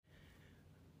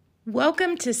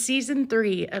Welcome to Season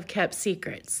 3 of Kept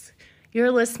Secrets.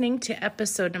 You're listening to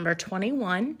episode number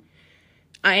 21.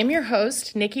 I am your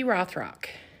host, Nikki Rothrock.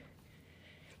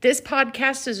 This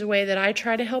podcast is a way that I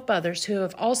try to help others who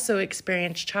have also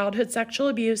experienced childhood sexual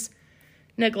abuse,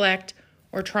 neglect,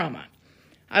 or trauma.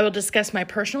 I will discuss my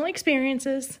personal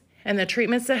experiences and the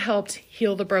treatments that helped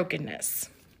heal the brokenness.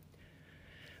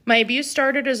 My abuse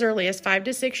started as early as 5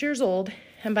 to 6 years old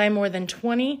and by more than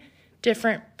 20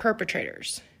 different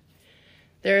perpetrators.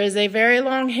 There is a very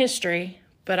long history,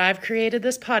 but I've created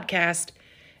this podcast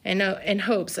in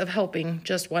hopes of helping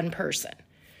just one person.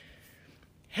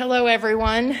 Hello,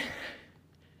 everyone.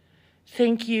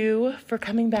 Thank you for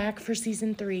coming back for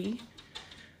Season 3.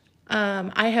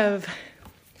 I have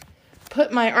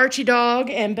put my Archie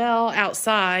dog and Belle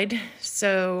outside,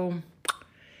 so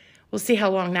we'll see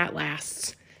how long that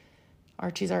lasts.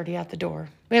 Archie's already at the door.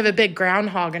 We have a big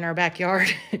groundhog in our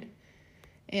backyard,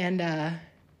 and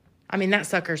that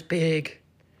sucker's big,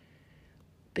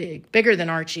 bigger than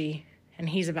Archie, and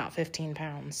he's about 15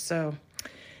 pounds, so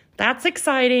that's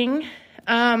exciting.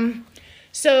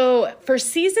 So for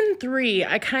Season 3,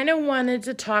 I kind of wanted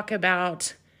to talk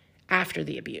about after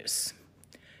the abuse.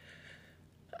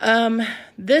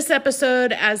 This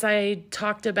episode, as I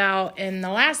talked about in the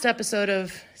last episode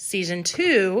of Season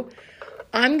 2,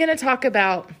 I'm going to talk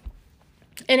about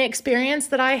an experience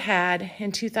that I had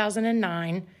in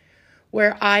 2009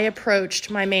 where I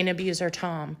approached my main abuser,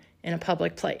 Tom, in a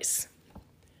public place.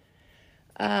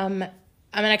 I'm going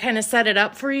to kind of set it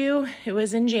up for you. It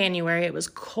was in January. It was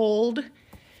cold.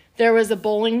 There was a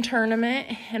bowling tournament,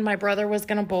 and my brother was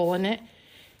going to bowl in it.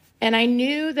 And I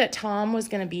knew that Tom was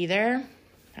going to be there.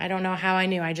 I don't know how I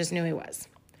knew. I just knew he was.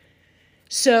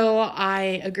 So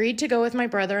I agreed to go with my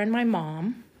brother and my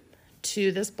mom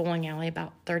to this bowling alley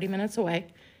about 30 minutes away.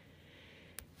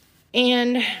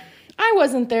 And I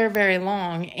wasn't there very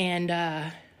long,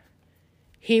 and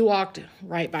he walked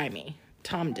right by me.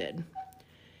 Tom did.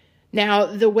 Now,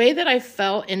 the way that I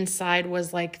felt inside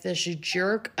was like this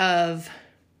jolt of,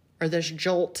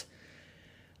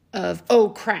 oh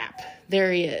crap,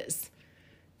 there he is.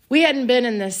 We hadn't been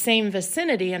in the same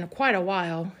vicinity in quite a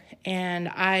while, and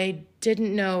I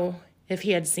didn't know if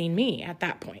he had seen me at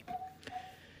that point.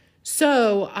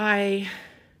 So I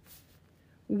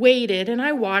waited and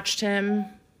I watched him.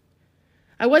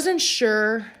 I wasn't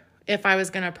sure if I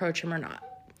was going to approach him or not,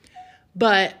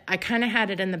 but I kind of had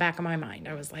it in the back of my mind.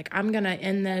 I was like, I'm going to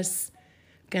end this,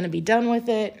 going to be done with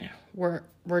it. We're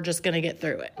just going to get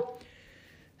through it.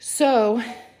 So,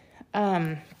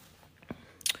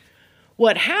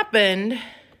 what happened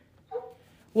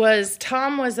was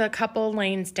Tom was a couple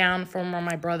lanes down from where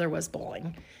my brother was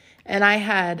bowling, and I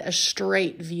had a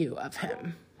straight view of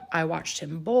him. I watched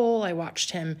him bowl. I watched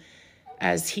him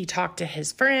as he talked to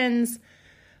his friends.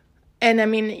 And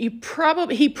he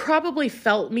probably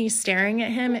felt me staring at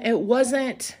him. It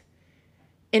wasn't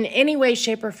in any way,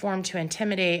 shape, or form to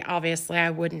intimidate. Obviously,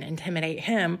 I wouldn't intimidate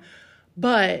him,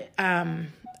 but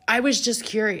I was just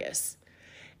curious.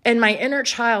 And my inner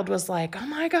child was like, oh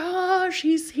my gosh,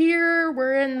 he's here.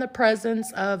 We're in the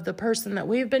presence of the person that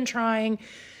we've been trying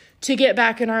to get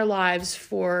back in our lives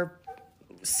for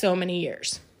so many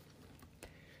years.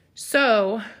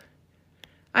 So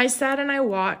I sat and I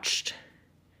watched.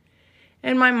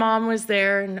 And my mom was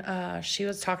there, and she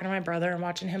was talking to my brother and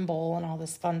watching him bowl and all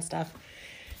this fun stuff,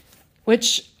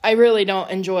 which I really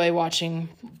don't enjoy watching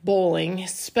bowling,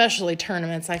 especially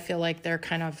tournaments. I feel like they're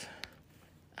kind of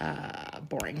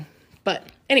boring. But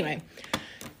anyway,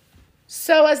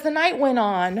 so as the night went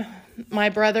on, my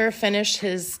brother finished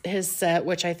his set,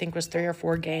 which I think was 3 or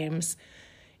 4 games,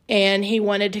 and he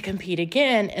wanted to compete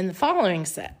again in the following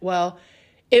set. Well,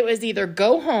 it was either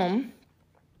go home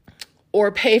or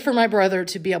pay for my brother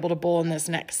to be able to bowl in this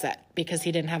next set because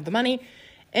he didn't have the money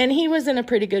and he was in a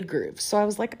pretty good groove. So I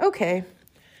was like, okay,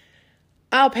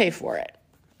 I'll pay for it.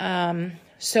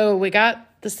 So we got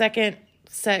the second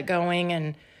set going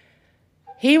and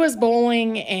he was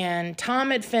bowling and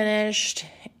Tom had finished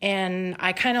and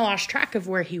I kind of lost track of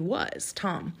where he was,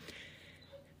 Tom.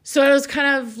 So I was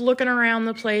kind of looking around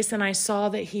the place and I saw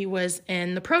that he was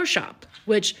in the pro shop,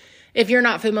 which if you're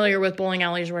not familiar with bowling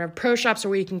alleys or whatever, pro shops are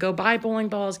where you can go buy bowling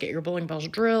balls, get your bowling balls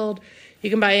drilled. You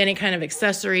can buy any kind of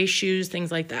accessory, shoes, things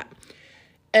like that.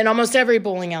 And almost every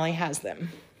bowling alley has them.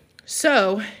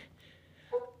 So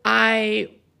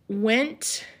I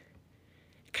went,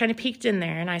 kind of peeked in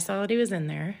there, and I saw that he was in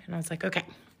there. And I was like, okay,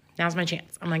 now's my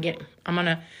chance. I'm going to get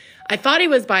him. I thought he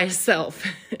was by himself.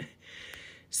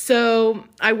 So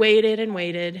I waited and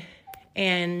waited,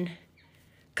 and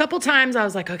couple times I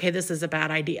was like, okay, this is a bad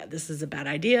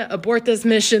idea. Abort this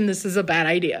mission. This is a bad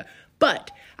idea.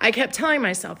 But I kept telling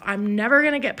myself, I'm never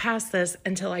going to get past this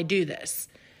until I do this.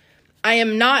 I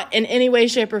am not in any way,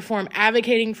 shape, or form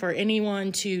advocating for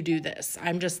anyone to do this.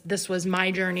 This was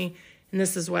my journey, and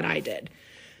this is what I did.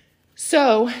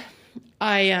 So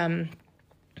I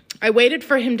waited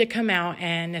for him to come out,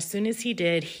 and as soon as he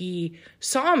did, he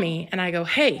saw me, and I go,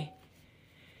 hey.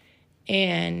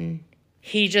 And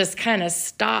he just kind of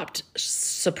stopped,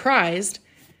 surprised.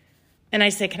 And I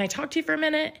said, can I talk to you for a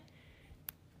minute?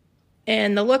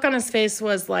 And the look on his face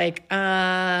was like,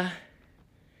 I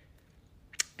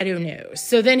don't know.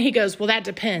 So then he goes, well, that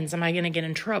depends. Am I going to get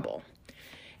in trouble?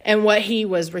 And what he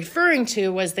was referring to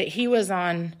was that he was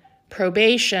on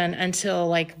probation until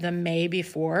like the May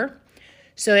before.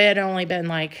 So it had only been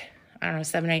like,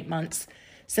 7, 8 months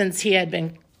since he had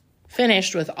been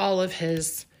finished with all of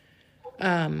his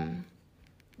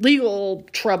legal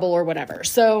trouble or whatever.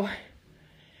 So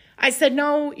I said,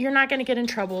 no, you're not going to get in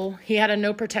trouble. He had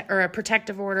a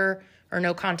protective order or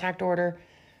no contact order.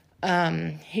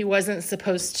 He wasn't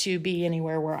supposed to be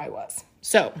anywhere where I was.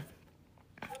 So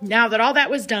now that all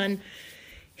that was done,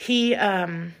 he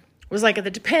was like,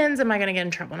 it depends. Am I going to get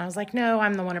in trouble? And I was like, no,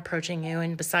 I'm the one approaching you.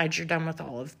 And besides, you're done with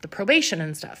all of the probation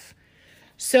and stuff.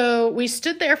 So we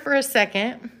stood there for a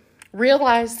second,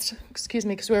 realized,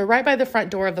 because we were right by the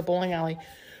front door of the bowling alley,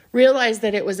 realized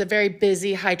that it was a very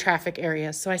busy, high traffic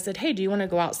area. So I said, hey, do you want to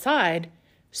go outside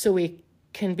so we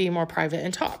can be more private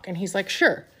and talk? And he's like,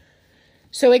 sure.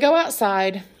 So we go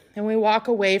outside and we walk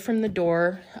away from the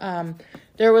door.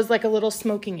 There was like a little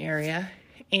smoking area,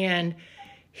 and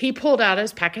he pulled out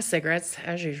his pack of cigarettes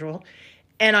as usual.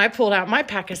 And I pulled out my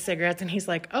pack of cigarettes, and he's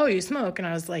like, oh, you smoke? And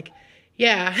I was like,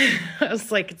 yeah. I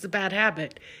was like, it's a bad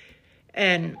habit.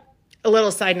 And a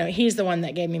little side note, he's the one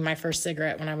that gave me my first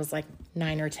cigarette when I was like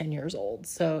 9 or 10 years old.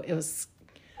 So it was,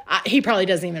 he probably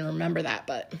doesn't even remember that,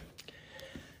 but.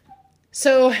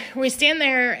 So we stand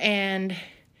there, and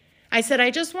I said,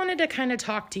 I just wanted to kind of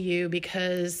talk to you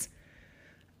because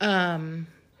I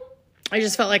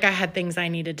just felt like I had things I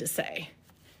needed to say.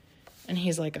 And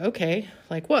he's like, okay,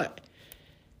 like what?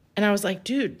 And I was like,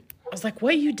 dude,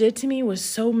 what you did to me was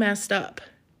so messed up.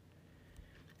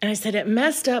 And I said, it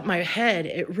messed up my head.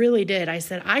 It really did. I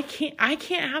said, I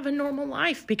can't have a normal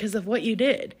life because of what you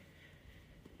did.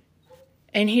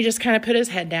 And he just kind of put his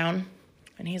head down,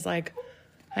 and he's like,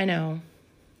 I know,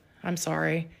 I'm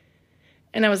sorry.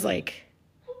 And I was like,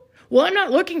 well, I'm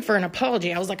not looking for an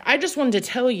apology. I was like, I just wanted to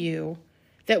tell you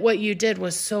that what you did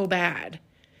was so bad.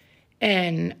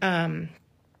 And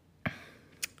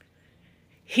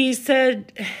he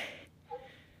said,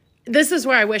 this is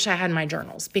where I wish I had my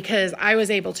journals, because I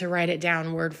was able to write it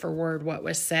down word for word what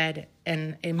was said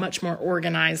in a much more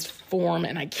organized form,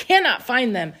 and I cannot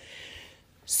find them.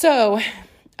 So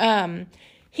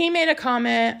he made a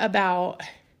comment about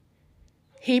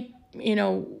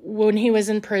when he was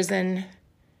in prison,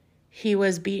 he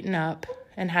was beaten up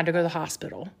and had to go to the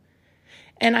hospital.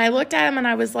 And I looked at him and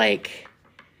I was like,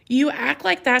 you act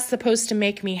like that's supposed to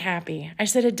make me happy. I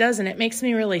said, it doesn't. It makes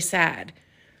me really sad.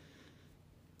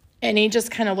 And he just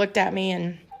kind of looked at me,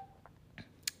 and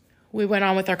we went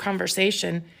on with our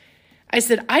conversation. I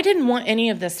said, I didn't want any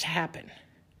of this to happen.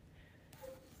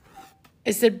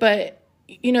 I said, but,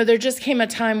 there just came a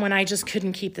time when I just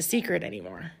couldn't keep the secret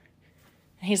anymore.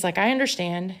 And he's like, I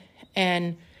understand.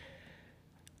 And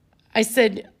I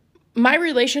said, my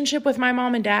relationship with my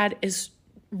mom and dad is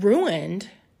ruined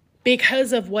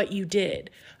because of what you did.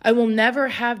 I will never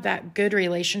have that good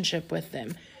relationship with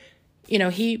them.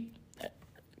 He,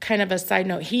 kind of a side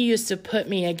note, he used to put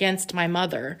me against my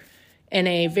mother in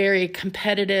a very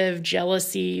competitive,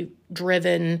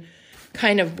 jealousy-driven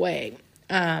kind of way.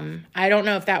 I don't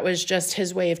know if that was just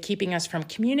his way of keeping us from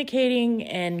communicating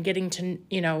and getting to,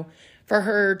 for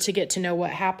her to get to know what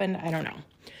happened. I don't know.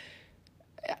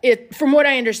 From what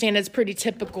I understand, it's pretty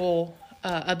typical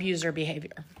abuser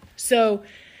behavior. So,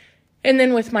 and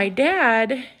then with my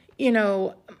dad,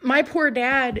 my poor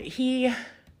dad, he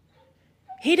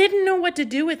didn't know what to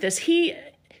do with this. He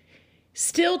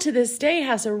still to this day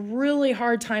has a really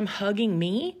hard time hugging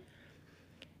me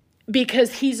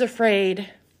because he's afraid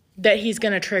that he's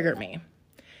going to trigger me.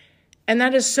 And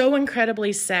that is so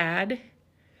incredibly sad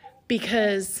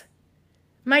because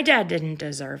my dad didn't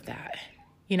deserve that.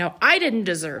 I didn't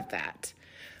deserve that.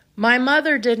 My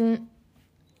mother didn't,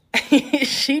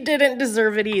 she didn't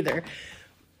deserve it either.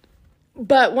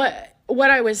 But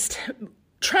what I was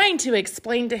trying to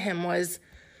explain to him was,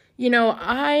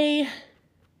 I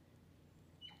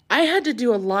had to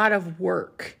do a lot of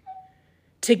work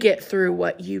to get through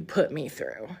what you put me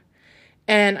through.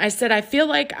 And I said, I feel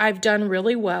like I've done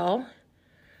really well.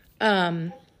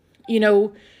 I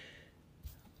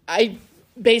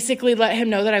basically let him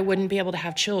know that I wouldn't be able to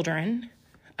have children.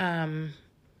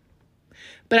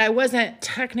 But I wasn't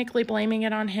technically blaming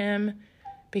it on him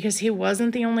because he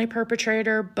wasn't the only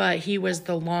perpetrator, but he was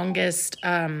the longest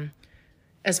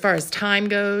as far as time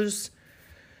goes,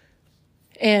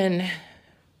 and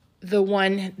the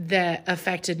one that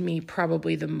affected me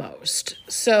probably the most.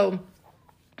 So,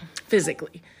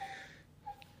 physically.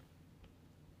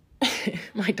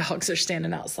 My dogs are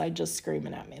standing outside just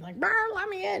screaming at me like, let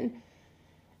me in.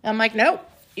 I'm like, nope,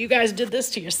 you guys did this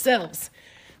to yourselves.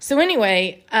 So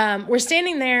anyway, we're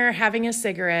standing there having a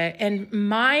cigarette and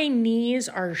my knees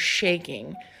are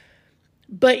shaking,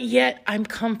 but yet I'm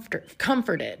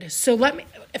comforted. So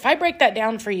if I break that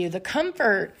down for you, the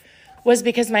comfort was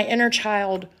because my inner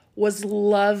child was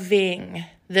loving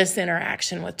this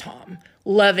interaction with Tom,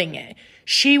 loving it.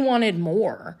 She wanted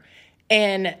more.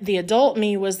 And the adult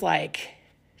me was like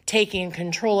taking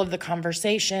control of the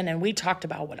conversation. And we talked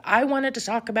about what I wanted to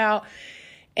talk about.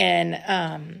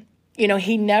 And,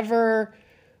 he never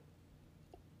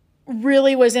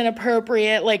really was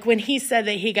inappropriate. Like when he said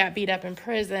that he got beat up in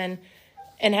prison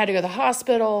and had to go to the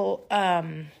hospital,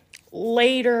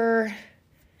 later,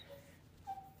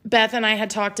 Beth and I had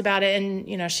talked about it,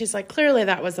 and, she's like, clearly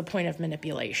that was a point of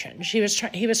manipulation. He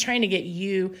was trying to get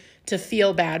you to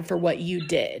feel bad for what you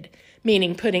did,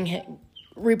 meaning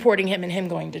reporting him and him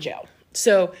going to jail.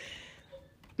 So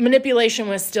manipulation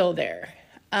was still there,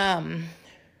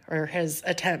 or his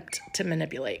attempt to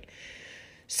manipulate.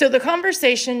 So the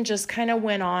conversation just kind of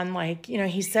went on like,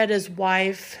 he said his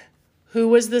wife, who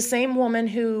was the same woman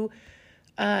who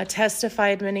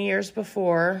testified many years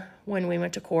before when we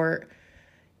went to court,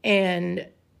 and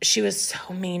she was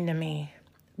so mean to me.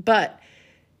 But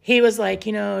he was like,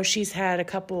 she's had a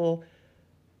couple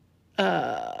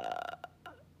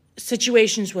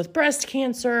situations with breast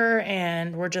cancer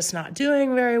and we're just not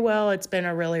doing very well. It's been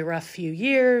a really rough few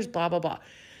years, blah, blah, blah.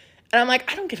 And I'm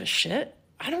like, I don't give a shit.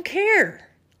 I don't care.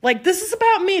 Like, this is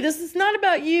about me. This is not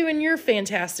about you and your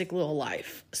fantastic little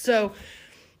life. So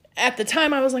at the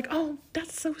time I was like, oh,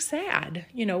 that's so sad,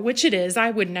 which it is. I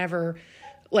would never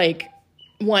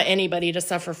want anybody to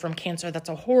suffer from cancer. That's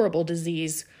a horrible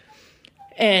disease.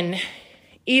 And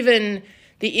even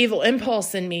the evil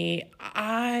impulse in me,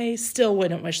 I still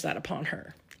wouldn't wish that upon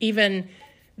her, even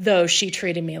though she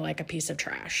treated me like a piece of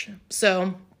trash.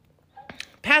 So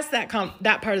past that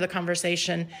part of the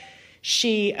conversation,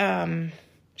 she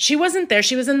wasn't there.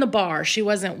 She was in the bar. She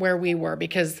wasn't where we were,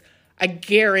 because I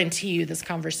guarantee you this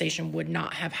conversation would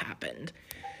not have happened.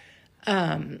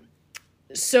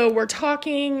 So we're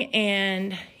talking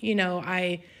and,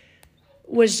 I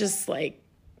was just like,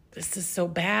 this is so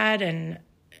bad. And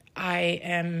I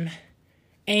am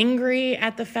angry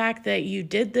at the fact that you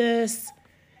did this.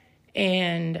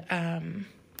 And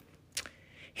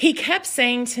he kept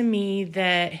saying to me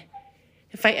that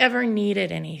if I ever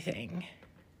needed anything,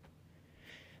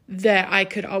 that I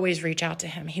could always reach out to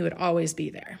him. He would always be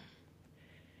there.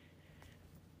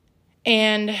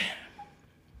 And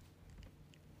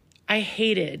I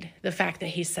hated the fact that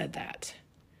he said that.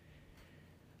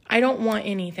 I don't want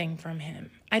anything from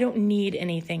him. I don't need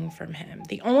anything from him.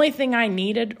 The only thing I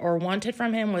needed or wanted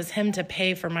from him was him to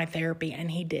pay for my therapy,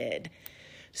 and he did.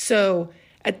 So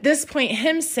at this point,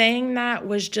 him saying that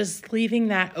was just leaving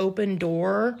that open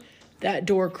door. That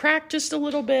door cracked just a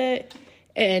little bit,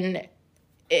 and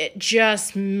it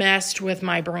just messed with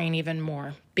my brain even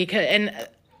more. And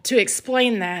to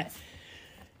explain that,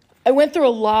 I went through a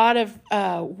lot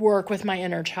of work with my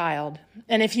inner child.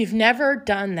 And if you've never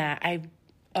done that,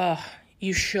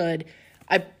 you should.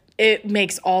 It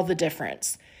makes all the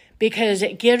difference, because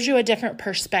it gives you a different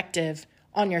perspective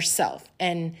on yourself.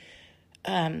 And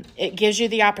it gives you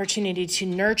the opportunity to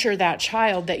nurture that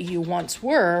child that you once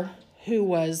were, who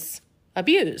was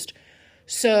abused.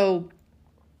 So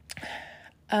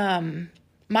my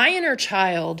inner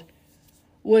child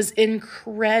was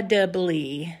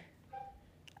incredibly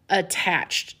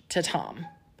attached to Tom.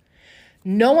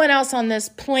 No one else on this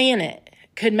planet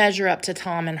could measure up to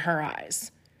Tom in her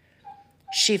eyes.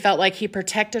 She felt like he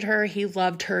protected her. He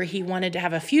loved her. He wanted to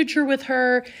have a future with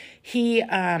her. She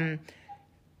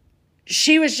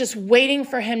was just waiting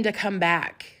for him to come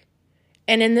back.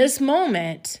 And in this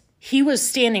moment, he was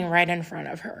standing right in front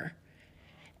of her.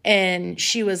 And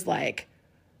she was like,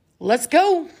 let's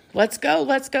go. Let's go.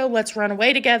 Let's go. Let's run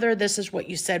away together. This is what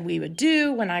you said we would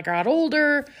do when I got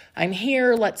older. I'm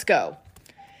here. Let's go.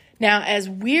 Now, as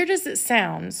weird as it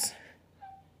sounds,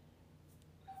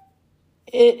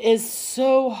 it is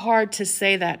so hard to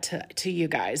say that to you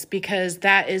guys, because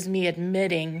that is me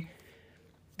admitting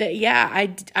that, yeah,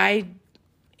 I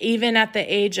even at the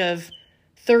age of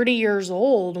 30 years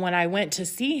old, when I went to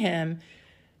see him,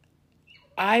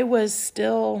 I was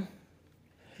still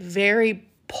very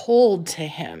pulled to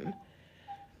him.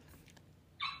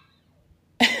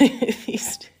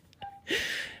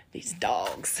 These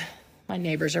dogs. My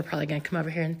neighbors are probably going to come over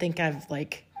here and think I've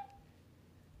like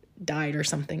died or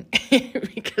something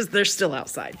because they're still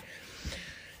outside.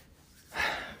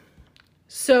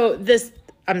 So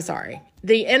I'm sorry.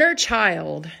 The inner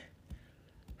child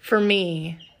for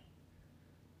me,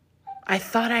 I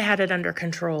thought I had it under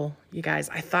control, you guys.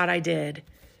 I thought I did.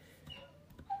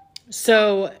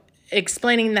 So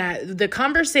explaining that, the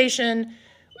conversation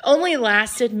only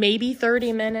lasted maybe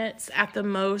 30 minutes at the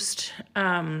most.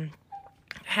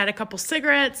 Had a couple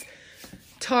cigarettes,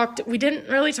 talked. We didn't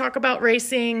really talk about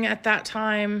racing at that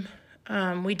time.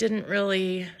 I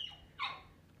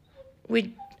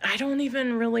don't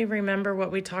even really remember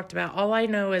what we talked about. All I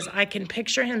know is I can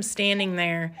picture him standing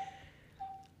there,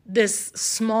 this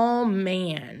small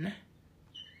man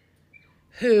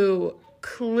who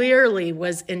clearly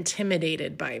was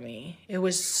intimidated by me. It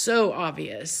was so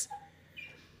obvious.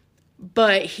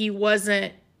 But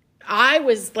I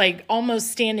was like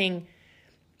almost standing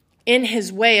in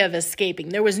his way of escaping.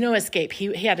 There was no escape.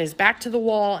 He had his back to the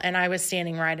wall and I was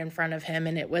standing right in front of him.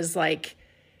 And it was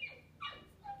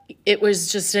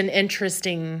just an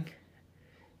interesting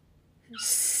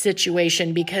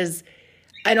situation because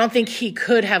I don't think he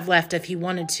could have left if he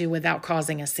wanted to without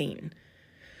causing a scene.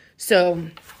 So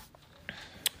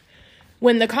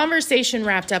when the conversation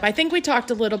wrapped up, I think we talked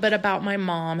a little bit about my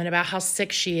mom and about how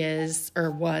sick she is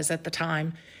or was at the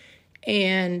time.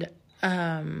 And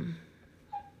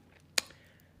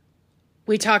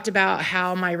we talked about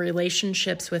how my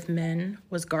relationships with men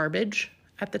was garbage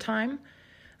at the time.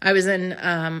 I was in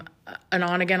an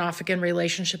on-again, off-again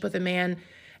relationship with a man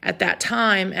at that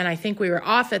time, and I think we were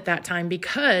off at that time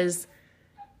because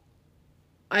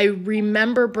I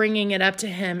remember bringing it up to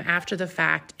him after the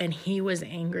fact, and he was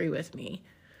angry with me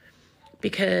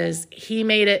because he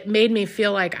made me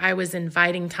feel like I was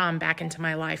inviting Tom back into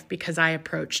my life because I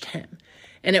approached him.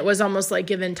 And it was almost like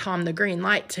giving Tom the green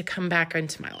light to come back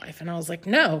into my life. And I was like,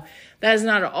 no, that is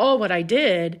not at all what I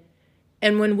did.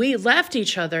 And when we left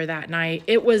each other that night,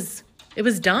 it was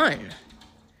done.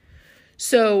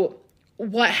 So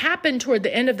what happened toward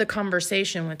the end of the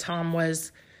conversation with Tom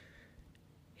was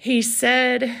he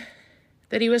said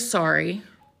that he was sorry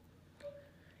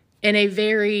in a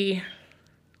very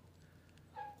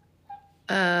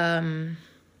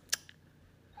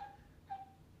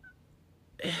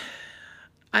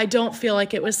I don't feel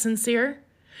like it was sincere.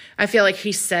 I feel like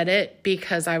he said it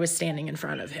because I was standing in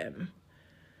front of him.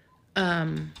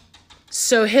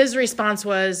 So his response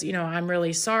was, I'm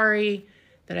really sorry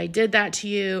that I did that to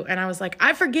you. And I was like,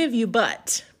 I forgive you,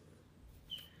 but.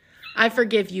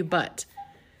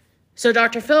 So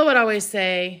Dr. Phil would always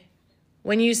say,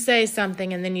 when you say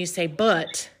something and then you say,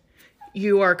 but,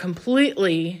 you are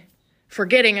completely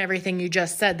forgetting everything you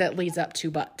just said that leads up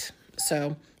to but.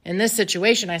 So in this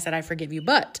situation, I said, I forgive you,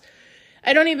 but.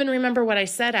 I don't even remember what I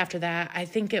said after that. I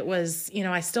think it was,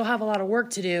 I still have a lot of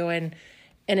work to do and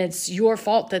it's your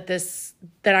fault that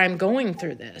I'm going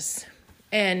through this.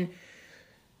 And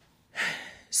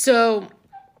so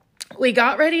we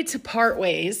got ready to part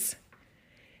ways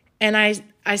and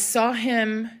I saw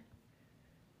him,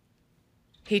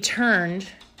 he turned,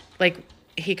 like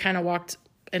he kind of walked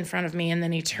in front of me and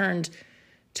then he turned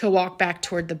to walk back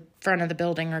toward the front of the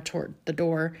building or toward the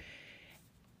door.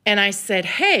 And I said,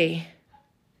 hey.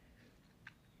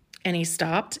 And he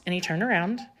stopped and he turned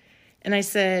around and I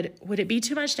said, would it be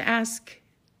too much to ask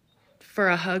for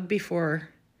a hug before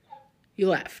you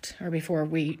left or before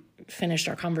we finished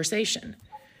our conversation?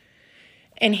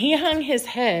 And he hung his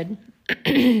head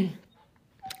and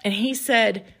he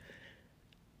said,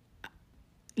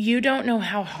 you don't know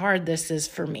how hard this is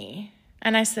for me.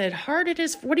 And I said, hard it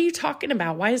is. What are you talking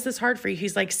about? Why is this hard for you?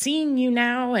 He's like, seeing you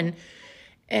now and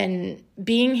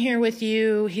being here with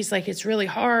you. He's like, it's really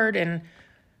hard. And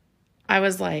I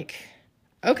was like,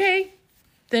 okay,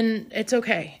 then it's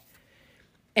okay.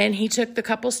 And he took the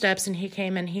couple steps and he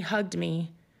came and he hugged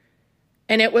me.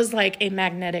 And it was like a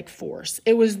magnetic force.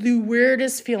 It was the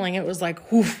weirdest feeling. It was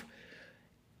like, whoof.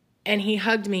 And he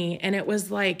hugged me and it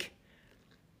was like,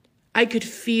 I could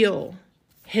feel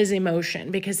his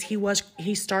emotion because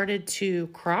he started to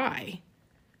cry.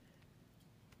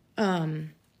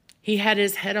 He had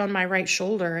his head on my right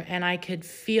shoulder and I could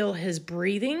feel his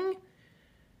breathing.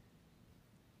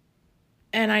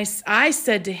 And I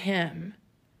said to him,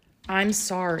 I'm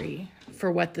sorry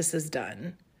for what this has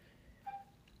done.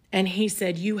 And he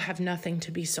said, you have nothing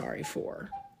to be sorry for.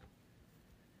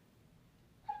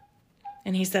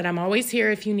 And he said, I'm always here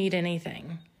if you need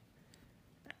anything.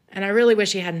 And I really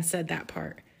wish he hadn't said that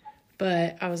part.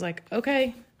 But I was like,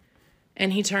 okay.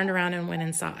 And he turned around and went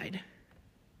inside.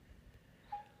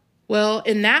 Well,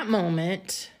 in that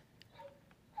moment,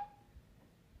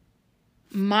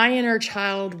 my inner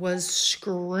child was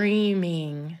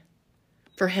screaming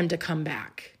for him to come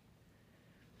back.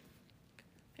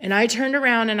 And I turned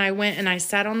around and I went and I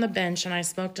sat on the bench and I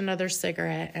smoked another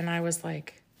cigarette and I was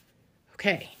like,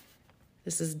 okay,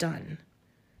 this is done.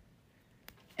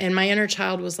 And my inner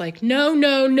child was like, no,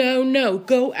 no, no, no,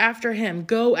 go after him,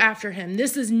 go after him.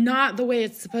 This is not the way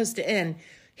it's supposed to end.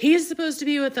 He's supposed to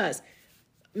be with us.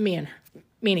 Meaning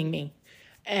me.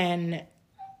 And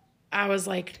I was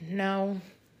like, no.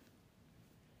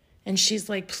 And she's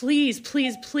like, please,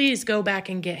 please, please go back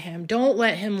and get him. Don't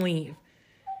let him leave.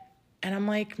 And I'm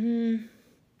like, no.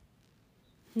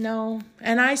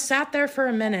 And I sat there for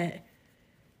a minute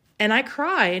and I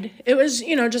cried. It was,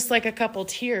 just like a couple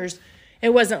tears.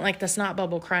 It wasn't like the snot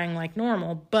bubble crying like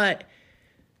normal, but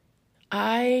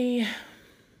I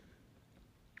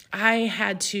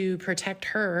had to protect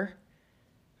her,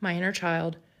 my inner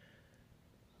child,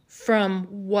 from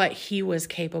what he was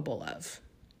capable of.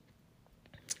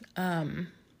 That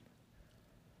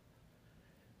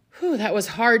was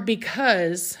hard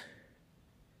because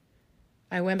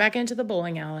I went back into the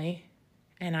bowling alley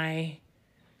and I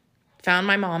found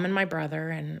my mom and my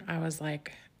brother, and I was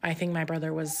like, I think my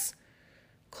brother was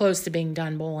close to being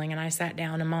done bowling, and I sat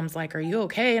down and mom's like, are you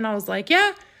okay? And I was like,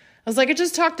 yeah. I was like, I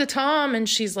just talked to Tom, and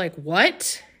she's like,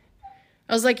 what?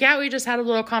 I was like, yeah, we just had a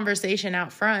little conversation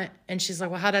out front. And she's like,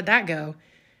 well, how did that go?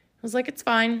 I was like, it's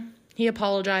fine. He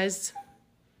apologized.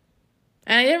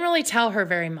 And I didn't really tell her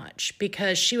very much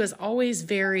because she was always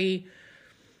very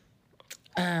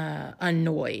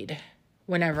annoyed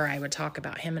whenever I would talk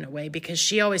about him in a way, because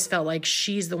she always felt like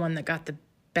she's the one that got the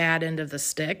bad end of the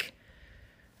stick.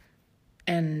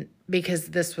 And because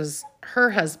this was her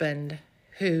husband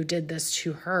who did this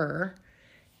to her,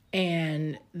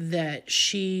 and that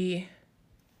she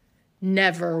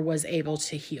never was able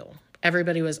to heal.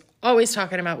 Everybody was always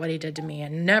talking about what he did to me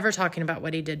and never talking about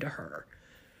what he did to her.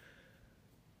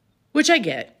 Which I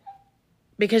get,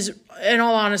 because in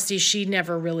all honesty, she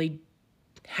never really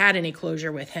had any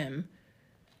closure with him.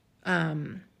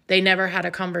 They never had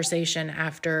a conversation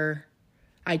after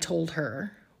I told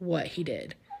her what he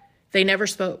did. They never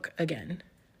spoke again.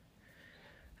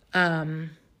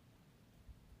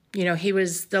 He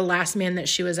was the last man that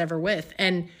she was ever with.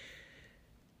 And,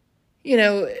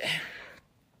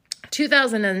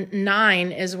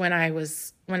 2009 is when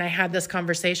I had this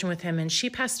conversation with him, and she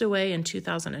passed away in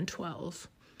 2012.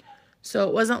 So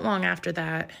it wasn't long after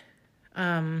that.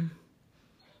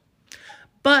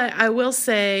 But I will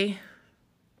say,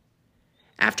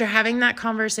 after having that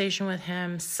conversation with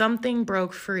him, something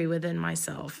broke free within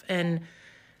myself. And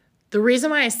the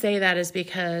reason why I say that is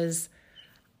because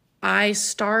I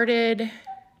started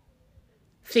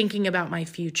thinking about my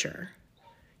future.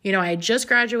 I had just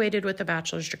graduated with a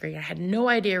bachelor's degree. I had no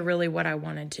idea really what I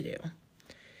wanted to do.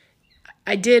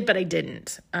 I did, but I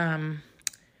didn't.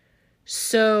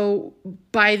 So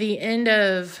by the end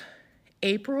of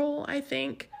April, I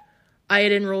think, I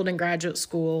had enrolled in graduate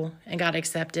school and got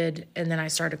accepted, and then I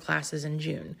started classes in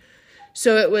June.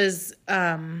 So it was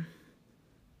a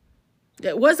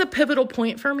pivotal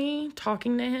point for me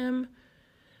talking to him.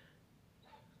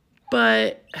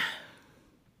 But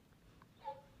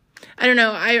I don't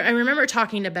know. I remember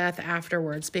talking to Beth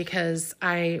afterwards because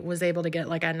I was able to get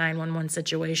like a 911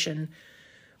 situation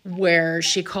where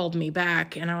she called me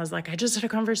back, and I was like, I just had a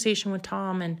conversation with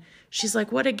Tom, and she's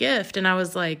like, what a gift. And I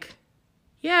was like,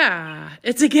 yeah,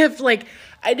 it's a gift. Like,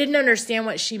 I didn't understand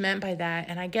what she meant by that.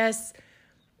 And I guess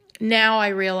now I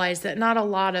realize that not a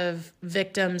lot of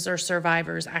victims or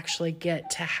survivors actually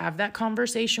get to have that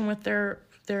conversation with their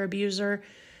abuser.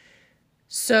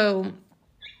 So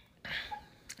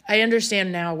I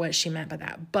understand now what she meant by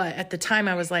that. But at the time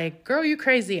I was like, girl, you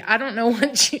crazy. I don't know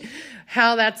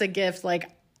how that's a gift. Like,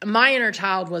 my inner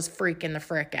child was freaking the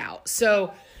frick out.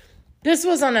 So this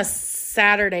was on a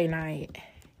Saturday night.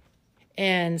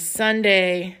 And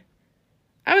Sunday,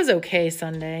 I was okay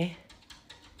Sunday.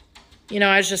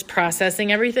 I was just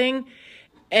processing everything.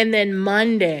 And then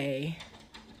Monday,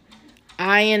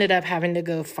 I ended up having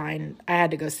to I had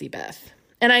to go see Beth.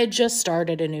 And I had just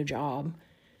started a new job.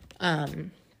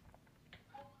 And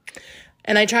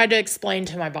I tried to explain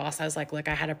to my boss, I was like, look,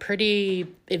 I had a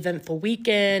pretty eventful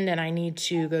weekend and I need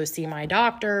to go see my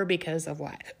doctor because of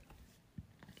what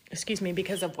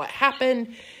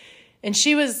happened. And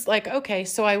she was like, okay.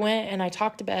 So I went and I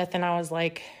talked to Beth, and I was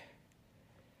like,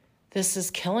 this is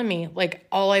killing me. Like,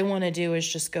 all I want to do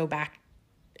is just go back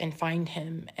and find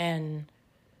him and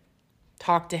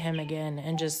talk to him again.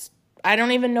 And I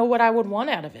don't even know what I would want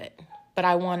out of it, but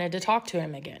I wanted to talk to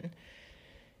him again.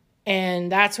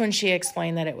 And that's when she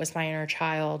explained that it was my inner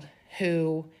child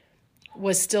who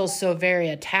was still so very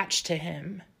attached to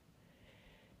him.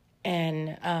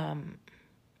 And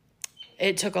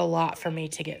it took a lot for me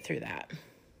to get through that.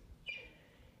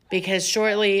 Because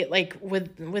shortly, like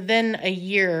within a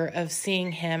year of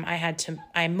seeing him,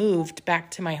 I moved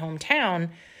back to my hometown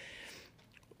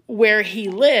where he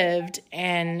lived,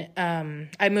 and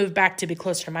I moved back to be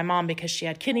closer to my mom because she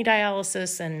had kidney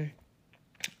dialysis, and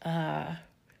I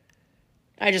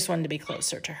just wanted to be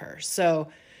closer to her. So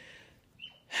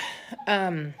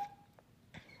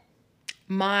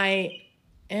my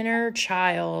inner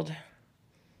child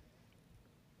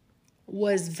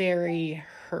was very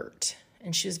hurt,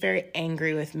 and she was very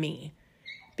angry with me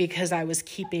because I was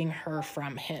keeping her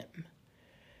from him.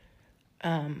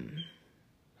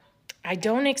 I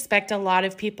don't expect a lot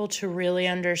of people to really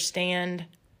understand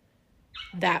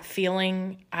that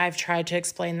feeling. I've tried to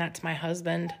explain that to my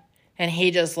husband, and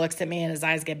he just looks at me and his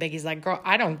eyes get big. He's like, girl,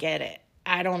 I don't get it.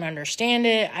 I don't understand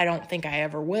it. I don't think I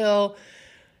ever will.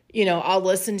 You know, I'll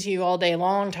listen to you all day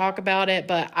long, talk about it,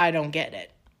 but I don't get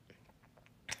it.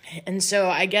 And so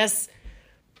I guess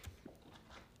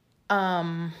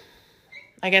I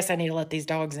need to let these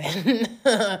dogs in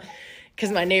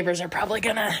because my neighbors are probably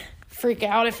going to freak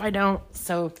out if I don't.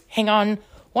 So hang on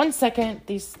 1 second.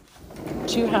 These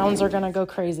 2 hounds are going to go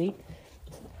crazy.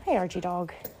 Hey, Archie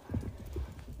dog.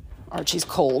 Archie's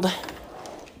cold.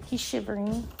 He's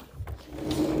shivering.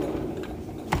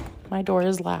 My door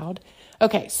is loud.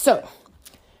 Okay, so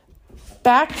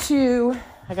back to,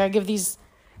 I got to give these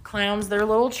clowns their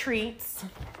little treats.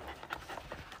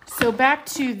 So back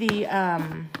to the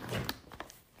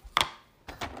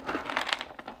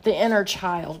inner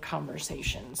child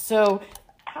conversation. So,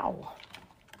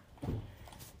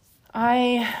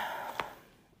 I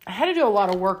had to do a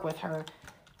lot of work with her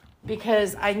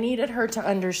because I needed her to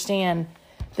understand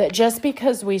that just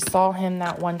because we saw him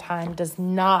that one time does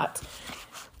not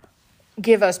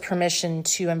give us permission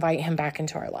to invite him back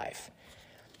into our life.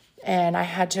 And I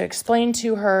had to explain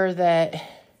to her that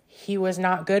he was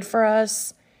not good for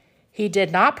us. He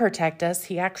did not protect us.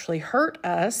 He actually hurt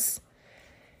us.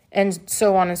 And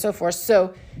so on and so forth.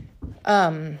 So,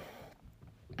 that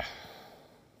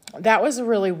was a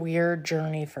really weird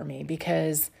journey for me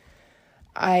because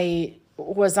I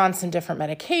was on some different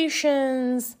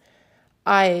medications.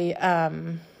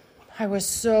 I was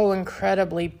so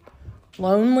incredibly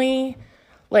lonely.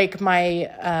 Like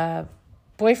my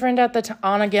boyfriend at the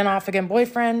on again, off again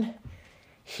boyfriend,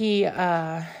 he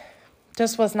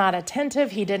just was not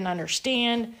attentive. He didn't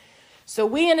understand. So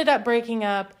we ended up breaking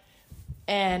up.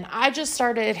 And I just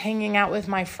started hanging out with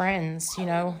my friends, you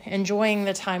know, enjoying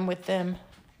the time with them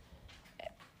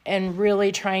and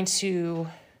really trying to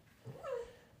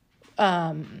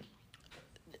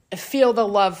feel the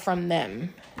love from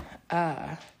them.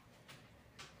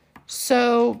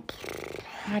 So,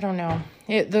 I don't know.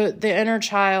 The inner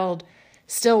child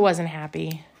still wasn't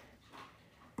happy.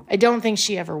 I don't think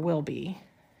she ever will be.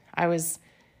 I was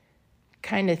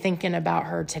kind of thinking about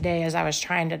her today as I was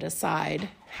trying to decide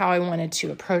how I wanted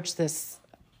to approach this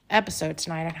episode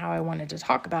tonight and how I wanted to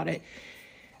talk about it.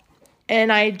 And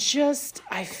I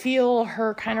feel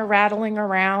her kind of rattling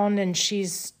around, and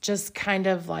she's just kind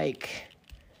of like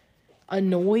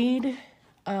annoyed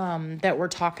that we're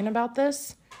talking about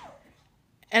this.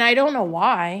 And I don't know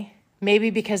why. Maybe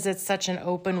because it's such an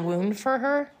open wound for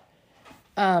her.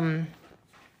 I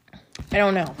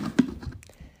don't know.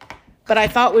 But I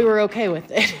thought we were okay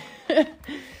with it.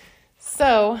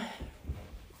 So,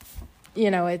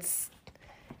 you know, it's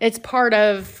part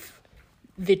of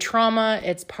the trauma.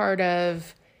 It's part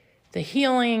of the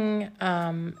healing.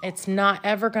 It's not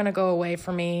ever going to go away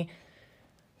for me.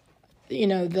 You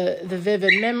know, the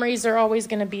vivid memories are always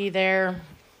going to be there,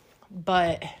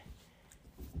 but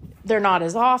they're not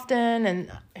as often.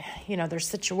 And, you know, they're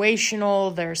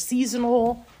situational, they're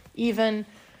seasonal even.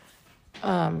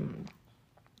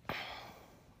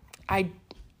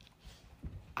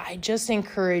 I just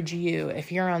encourage you,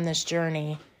 if you're on this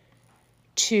journey,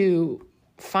 to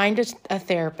find a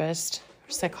therapist,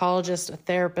 psychologist, a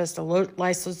therapist, a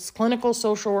licensed clinical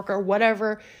social worker,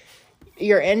 whatever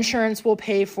your insurance will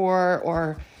pay for,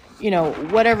 or, you know,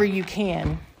 whatever you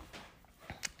can.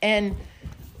 And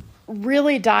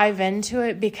really dive into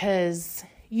it, because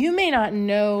you may not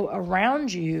know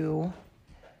around you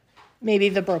maybe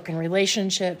the broken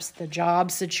relationships, the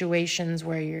job situations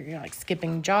where you're like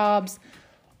skipping jobs,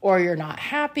 or you're not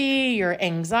happy, your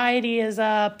anxiety is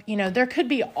up. You know, there could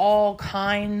be all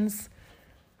kinds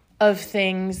of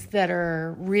things that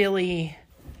are really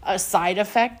a side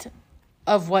effect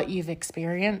of what you've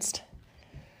experienced.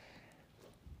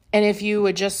 And if you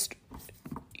would just,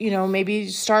 maybe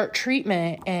start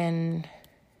treatment and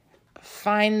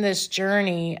find this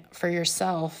journey for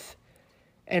yourself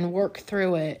and work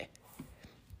through it,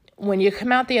 when you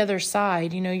come out the other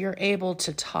side, you're able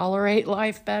to tolerate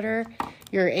life better.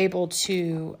 You're able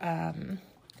to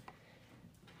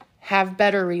have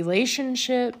better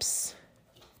relationships.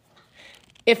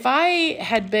 If I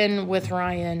had been with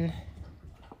Ryan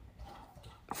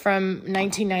from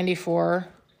 1994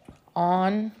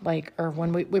 on, or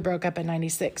when we broke up in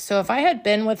 96. So if I had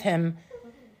been with him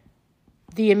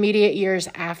the immediate years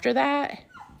after that,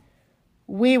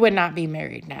 we would not be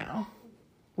married now.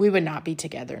 We would not be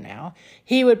together now.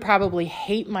 He would probably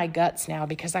hate my guts now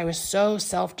because I was so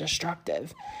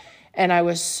self-destructive and I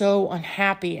was so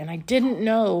unhappy, and I didn't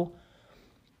know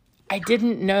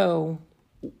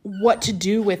what to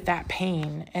do with that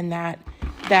pain and that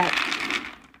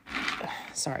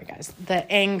sorry guys, the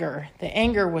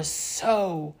anger was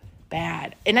so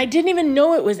bad, and I didn't even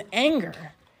know it was anger.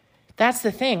 That's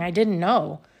the thing. I didn't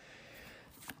know.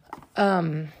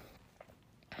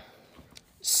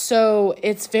 So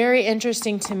it's very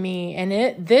interesting to me,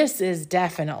 and this is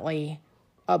definitely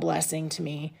a blessing to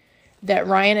me, that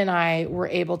Ryan and I were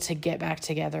able to get back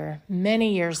together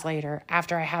many years later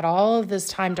after I had all of this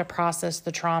time to process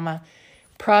the trauma,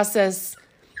 process,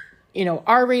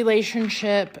 our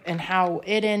relationship and how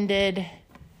it ended,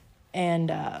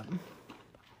 and,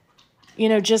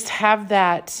 just have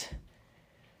that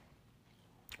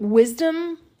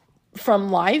wisdom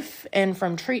from life and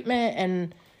from treatment,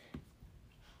 and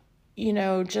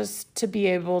just to be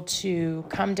able to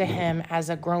come to him as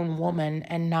a grown woman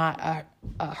and not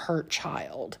a hurt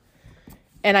child.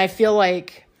 And I feel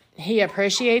like he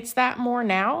appreciates that more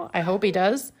now. I hope he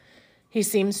does. He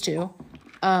seems to.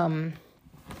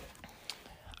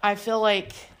 I feel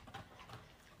like,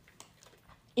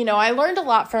 I learned a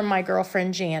lot from my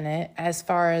girlfriend, Janet, as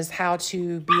far as how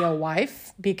to be a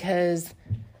wife, because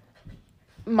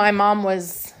my mom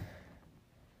was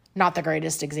not the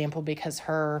greatest example because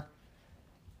her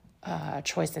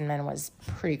choice in men was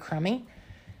pretty crummy.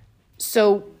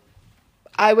 So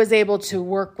I was able to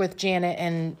work with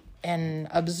Janet and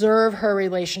observe her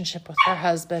relationship with her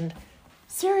husband.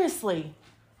 Seriously,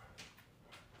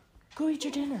 go eat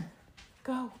your dinner.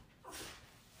 Go.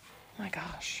 My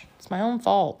gosh, it's my own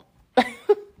fault.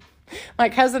 My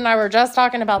cousin and I were just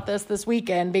talking about this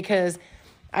weekend, because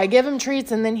I give him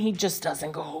treats and then he just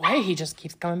doesn't go away. He just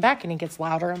keeps coming back and he gets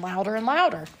louder and louder and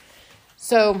louder.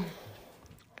 So,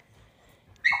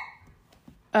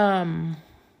 where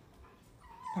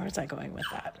was I going with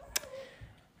that?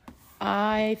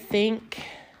 I think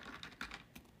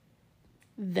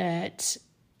that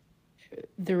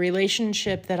the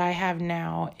relationship that I have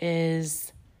now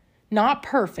is not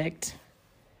perfect,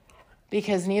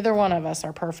 because neither one of us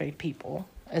are perfect people,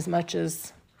 as much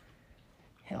as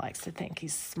he likes to think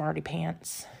he's smarty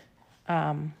pants.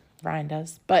 Ryan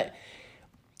does. But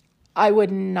I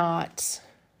would not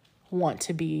want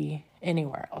to be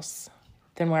anywhere else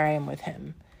than where I am with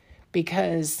him,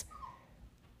 because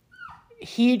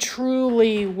he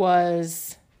truly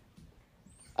was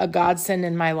a godsend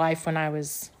in my life when I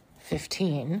was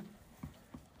 15.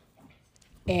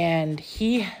 And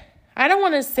I don't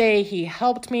want to say he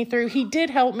helped me through. He did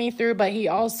help me through, but he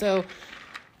also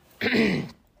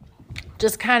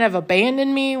just kind of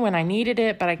abandoned me when I needed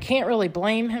it. But I can't really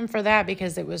blame him for that,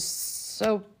 because it was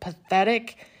so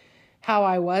pathetic how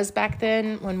I was back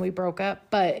then when we broke up.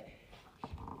 But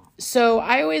so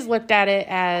I always looked at it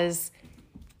as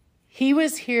he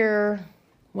was here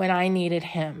when I needed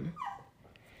him.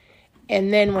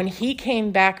 And then when he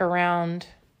came back around,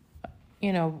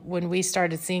 when we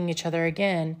started seeing each other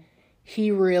again,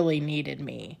 he really needed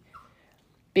me,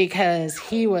 because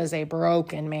he was a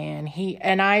broken man.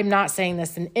 And I'm not saying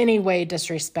this in any way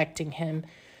disrespecting him,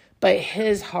 but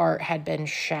his heart had been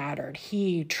shattered.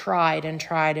 He tried and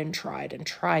tried and tried and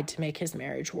tried to make his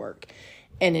marriage work,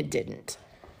 and it didn't.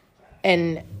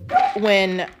 And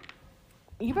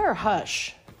you better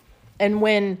hush. And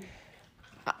when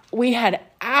we had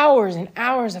hours and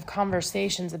hours of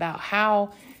conversations about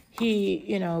how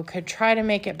he, could try to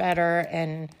make it better.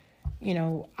 And,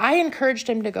 I encouraged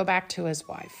him to go back to his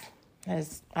wife,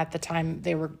 as at the time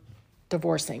they were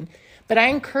divorcing. But I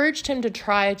encouraged him to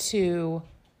try to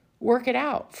work it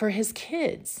out for his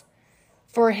kids,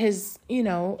 for his,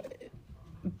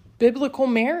 biblical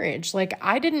marriage.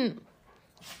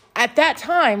 At that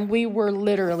time, we were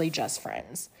literally just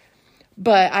friends.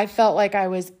 But I felt like I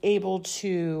was able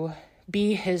to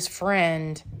be his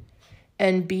friend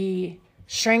and be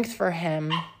strength for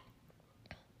him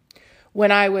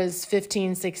when I was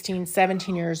 15, 16,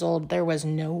 17 years old, there was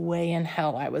no way in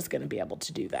hell I was going to be able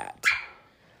to do that.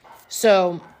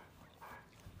 So,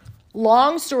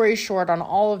 long story short on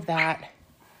all of that,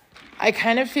 I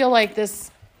kind of feel like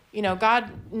this, God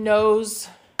knows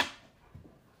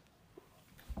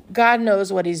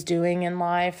what he's doing in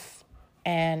life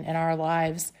and in our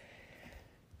lives.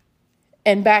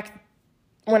 And back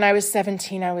when I was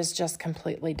 17, I was just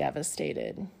completely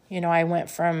devastated. I went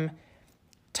from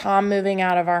Tom moving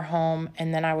out of our home,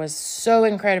 and then I was so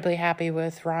incredibly happy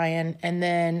with Ryan, and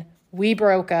then we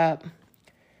broke up.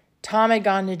 Tom had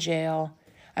gone to jail.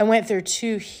 I went through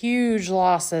 2 huge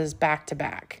losses back to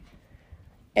back.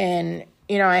 And,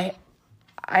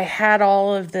 I had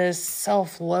all of this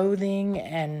self-loathing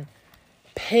and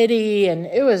pity, and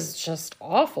it was just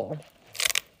awful.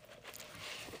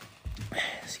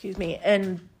 Excuse me.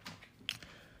 And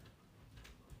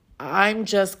I'm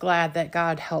just glad that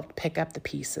God helped pick up the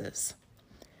pieces,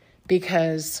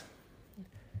 because,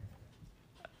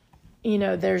 I'm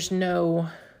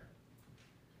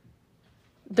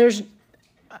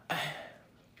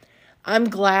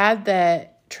glad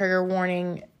that trigger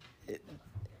warning,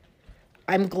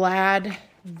 I'm glad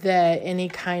that any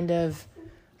kind of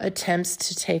attempts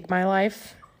to take my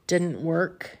life didn't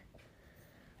work.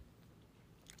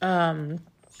 I'm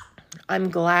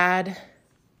glad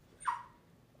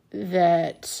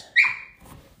that,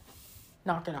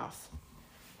 knock it off.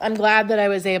 I'm glad that I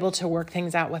was able to work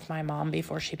things out with my mom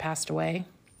before she passed away.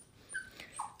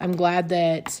 I'm glad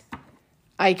that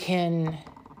I can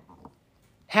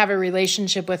have a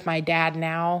relationship with my dad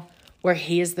now where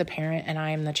he is the parent and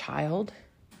I am the child,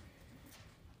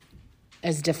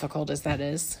 as difficult as that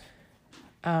is.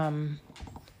 I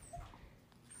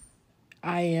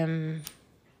am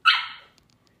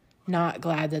not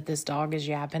glad that this dog is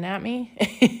yapping at me.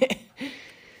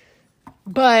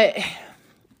 But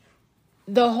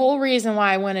the whole reason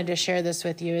why I wanted to share this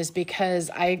with you is because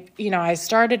I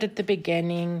started at the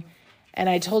beginning and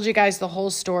I told you guys the whole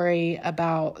story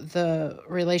about the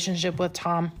relationship with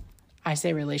Tom. I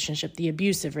say relationship, the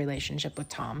abusive relationship with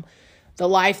Tom. The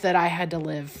life that I had to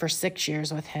live for 6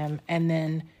 years with him, and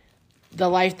then the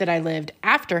life that I lived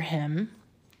after him.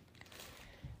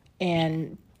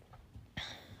 And,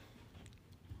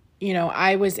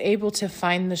 I was able to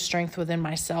find the strength within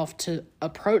myself to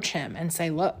approach him and say,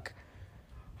 look,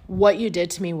 what you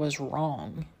did to me was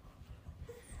wrong.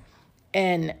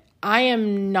 And I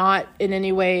am not in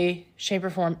any way, shape, or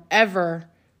form ever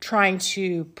trying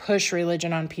to push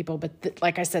religion on people. But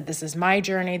like I said, this is my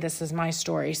journey. This is my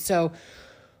story. So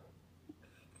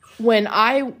when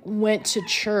I went to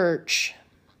church,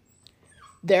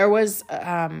 there was,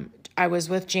 I was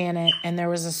with Janet, and there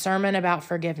was a sermon about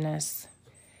forgiveness.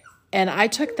 And I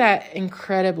took that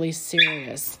incredibly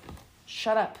serious.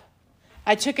 Shut up.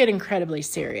 I took it incredibly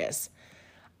serious.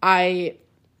 I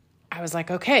was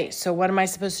like, okay, so what am I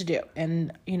supposed to do?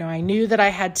 And, I knew that I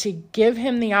had to give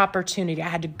him the opportunity. I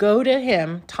had to go to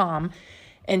him, Tom,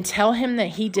 and tell him that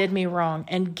he did me wrong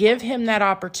and give him that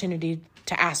opportunity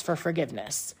to ask for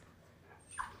forgiveness.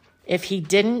 If he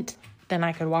didn't, then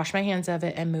I could wash my hands of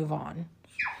it and move on.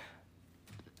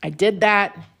 I did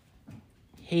that.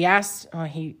 He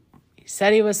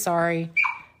said he was sorry.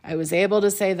 I was able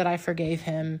to say that I forgave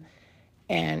him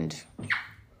and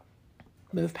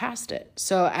move past it.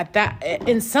 So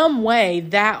in some way,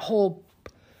 that whole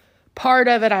part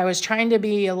of it, I was trying to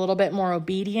be a little bit more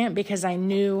obedient because I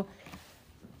knew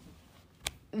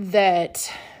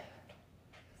that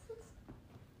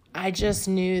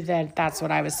that's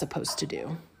what I was supposed to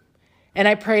do. And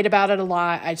I prayed about it a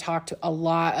lot. I talked a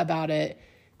lot about it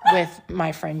with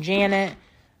my friend Janet.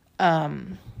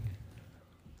 And,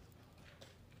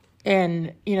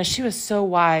 she was so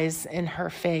wise in her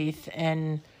faith,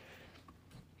 and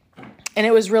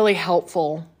it was really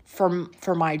helpful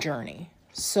for my journey.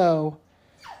 So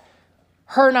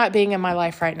her not being in my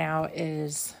life right now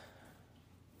is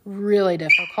really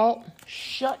difficult.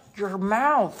 Shut your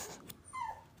mouth.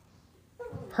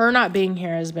 Her not being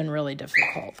here has been really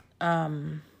difficult.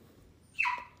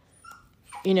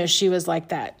 She was like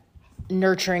that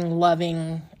nurturing,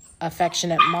 loving,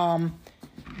 affectionate mom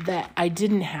that I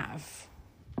didn't have.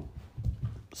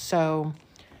 So,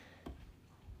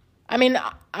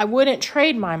 I wouldn't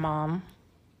trade my mom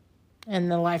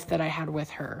and the life that I had with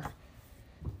her.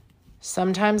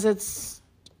 Sometimes it's,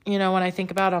 when I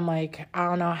think about it, I'm like, I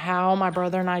don't know how my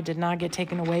brother and I did not get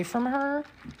taken away from her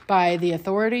by the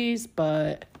authorities,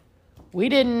 but we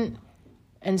didn't.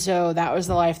 And so that was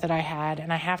the life that I had.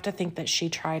 And I have to think that she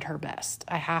tried her best.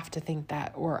 I have to think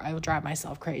that, or I will drive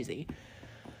myself crazy.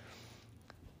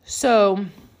 So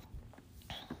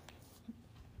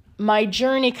my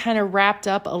journey kind of wrapped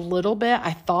up a little bit,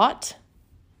 I thought,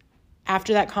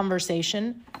 after that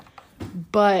conversation.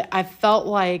 But I felt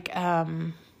like,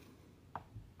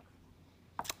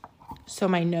 so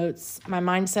my notes, my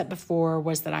mindset before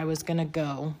was that I was going to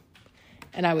go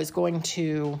and I was going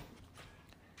to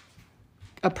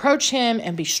approach him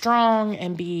and be strong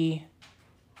and be,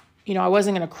 I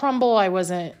wasn't going to crumble. I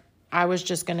was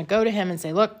just going to go to him and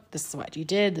say, look, this is what you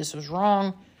did. This was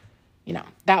wrong.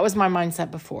 That was my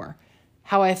mindset before.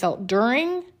 How I felt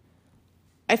during,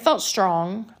 I felt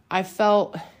strong. I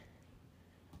felt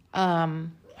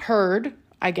heard,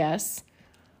 I guess.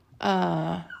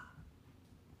 And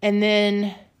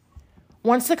then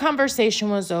once the conversation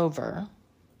was over,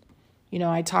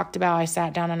 I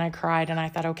sat down and I cried and I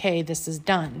thought, okay, this is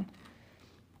done.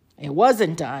 It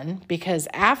wasn't done because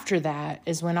after that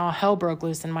is when all hell broke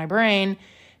loose in my brain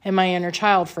and my inner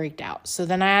child freaked out. So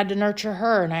then I had to nurture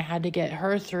her and I had to get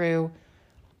her through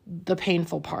the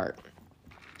painful part.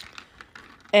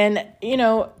 And,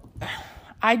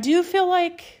 I do feel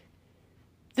like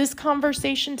this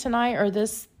conversation tonight or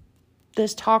this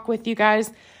talk with you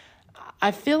guys,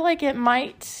 I feel like it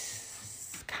might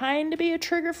kind of be a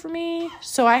trigger for me.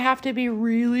 So I have to be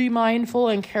really mindful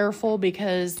and careful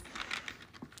because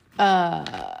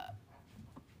my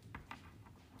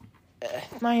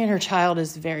inner child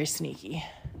is very sneaky.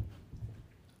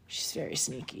 She's very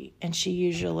sneaky. And she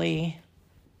usually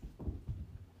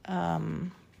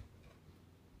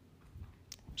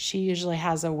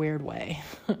has a weird way.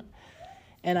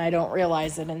 And I don't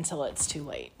realize it until it's too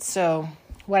late. So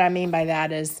what I mean by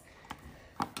that is,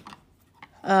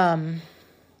 a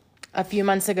few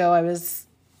months ago, I was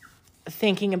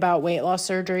thinking about weight loss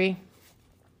surgery.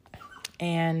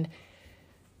 And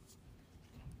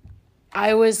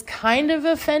I was kind of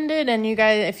offended. And you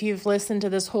guys, if you've listened to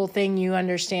this whole thing, you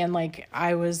understand,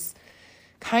 I was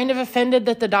kind of offended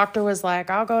that the doctor was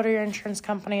like, I'll go to your insurance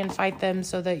company and fight them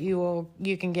so that you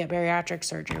can get bariatric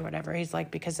surgery or whatever. He's like,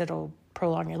 because it'll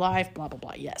prolong your life, blah, blah,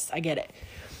 blah. Yes, I get it.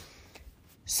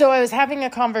 So I was having a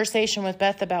conversation with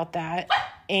Beth about that,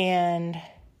 and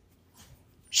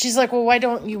she's like, well, why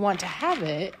don't you want to have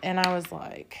it? And I was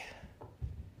like,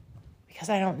 because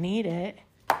I don't need it.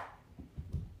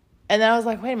 And then I was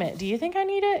like, wait a minute, do you think I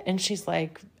need it? And she's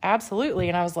like, absolutely.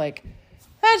 And I was like,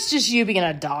 that's just you being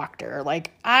a doctor.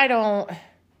 I don't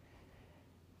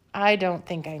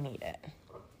think I need it.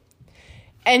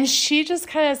 And she just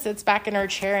kind of sits back in her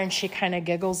chair and she kind of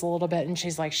giggles a little bit. And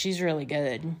she's like, she's really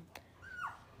good.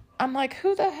 I'm like,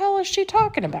 who the hell is she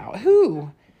talking about?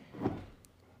 Who?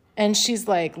 And she's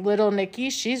like, little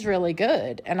Nikki, she's really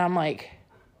good. And I'm like,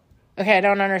 okay, I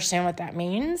don't understand what that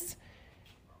means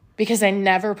because I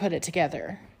never put it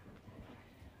together.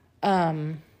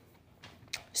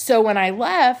 So when I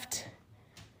left,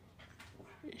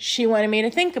 she wanted me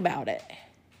to think about it.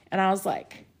 And I was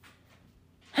like,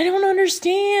 I don't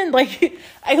understand.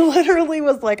 I literally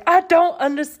was like, I don't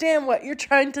understand what you're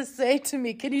trying to say to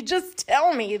me. Can you just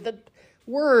tell me the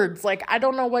words? I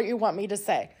don't know what you want me to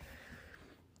say.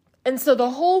 And so the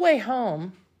whole way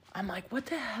home, I'm like, what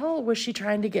the hell was she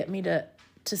trying to get me to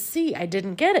see? I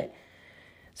didn't get it.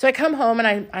 So I come home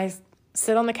and I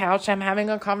sit on the couch. I'm having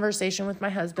a conversation with my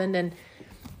husband. And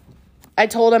I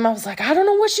told him, I was like, I don't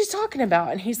know what she's talking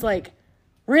about. And he's like,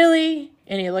 really?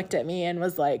 And he looked at me and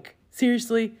was like,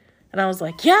 seriously? And I was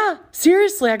like, yeah,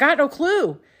 seriously, I got no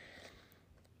clue.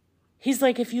 He's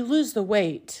like, if you lose the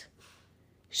weight,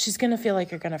 she's going to feel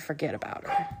like you're going to forget about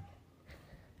her.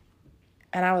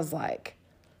 And I was like,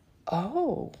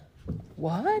 oh,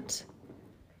 what?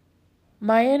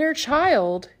 My inner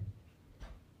child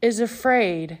is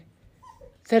afraid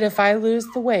that if I lose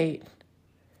the weight,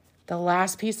 the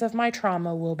last piece of my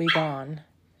trauma will be gone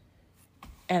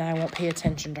and I won't pay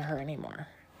attention to her anymore.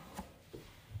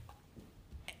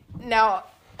 Now,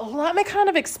 let me kind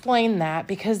of explain that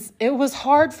because it was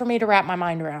hard for me to wrap my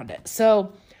mind around it.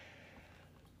 So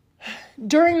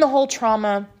during the whole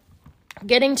trauma,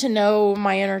 getting to know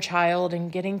my inner child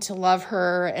and getting to love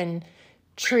her and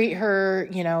treat her,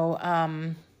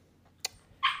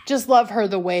 just love her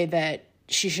the way that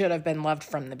she should have been loved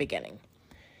from the beginning.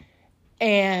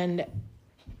 And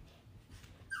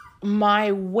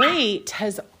my weight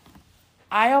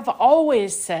I have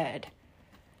always said,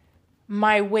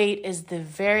 my weight is the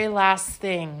very last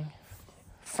thing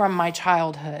from my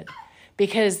childhood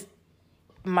because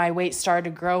my weight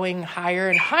started growing higher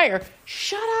and higher.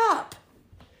 Shut up.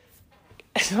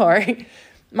 Sorry.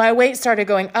 My weight started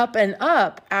going up and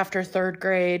up after 3rd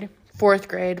grade, 4th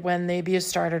grade when the abuse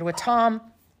started with Tom.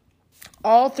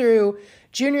 All through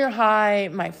junior high,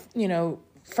 my,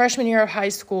 freshman year of high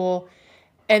school.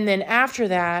 And then after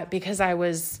that, because I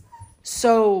was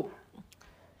So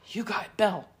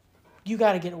Belle, you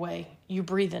got to get away. You're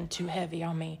breathing too heavy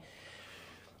on me.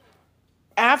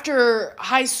 After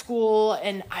high school,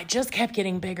 and I just kept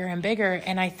getting bigger and bigger.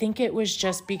 And I think it was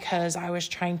just because I was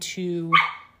trying to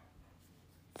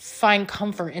find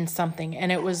comfort in something.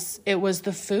 And it was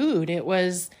the food. It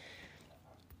was,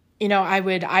 I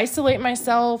would isolate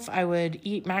myself. I would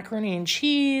eat macaroni and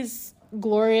cheese,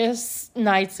 glorious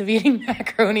nights of eating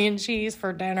macaroni and cheese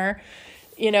for dinner,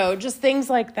 just things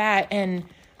like that. And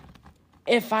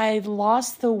if I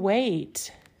lost the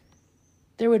weight,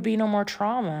 there would be no more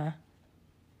trauma.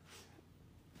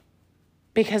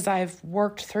 Because I've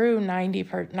worked through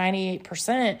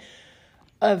 98%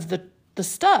 of the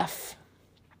stuff.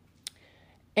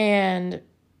 And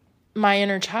my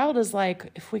inner child is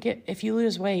like, if you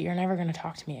lose weight, you're never going to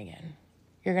talk to me again.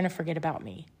 You're going to forget about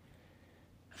me.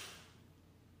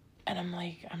 And I'm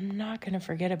like, I'm not going to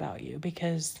forget about you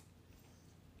because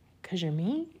you're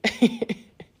me.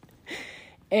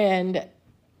 And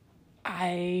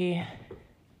I'm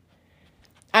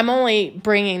only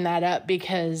bringing that up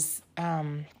because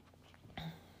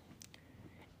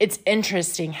it's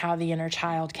interesting how the inner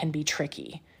child can be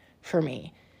tricky for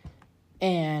me.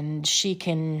 And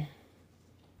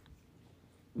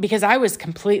because I was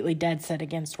completely dead set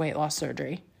against weight loss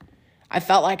surgery. I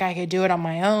felt like I could do it on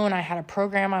my own. I had a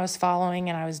program I was following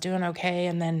and I was doing okay.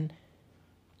 And then,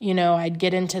 I'd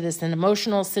get into an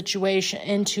emotional situation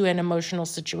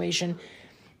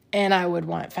and I would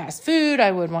want fast food.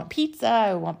 I would want pizza.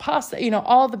 I would want pasta,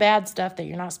 all the bad stuff that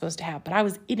you're not supposed to have. But I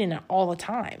was eating it all the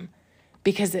time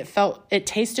because it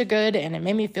tasted good and it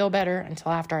made me feel better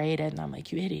until after I ate it. And I'm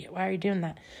like, you idiot, why are you doing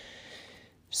that?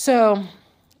 So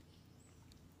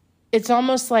it's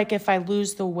almost like if I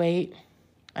lose the weight,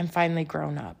 I'm finally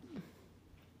grown up.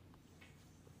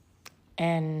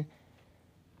 And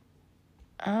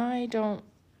I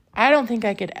don't think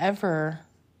I could ever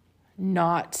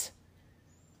not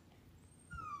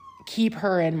keep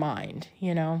her in mind,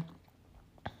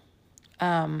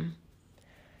 And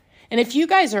if you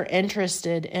guys are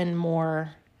interested in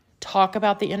more talk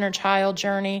about the inner child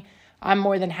journey, I'm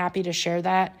more than happy to share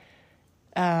that.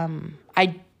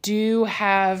 I do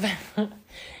have,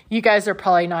 you guys are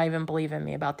probably not even believing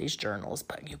me about these journals,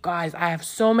 but you guys, I have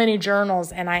so many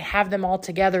journals and I have them all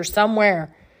together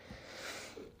somewhere.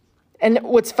 And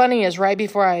what's funny is right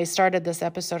before I started this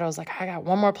episode, I was like, I got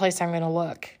one more place I'm going to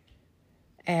look.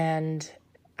 And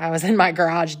I was in my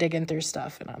garage digging through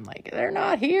stuff and I'm like, they're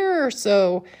not here.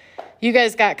 So you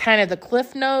guys got kind of the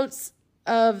cliff notes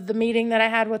of the meeting that I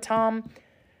had with Tom.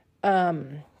 But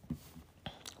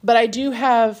I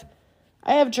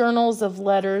have journals of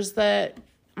letters that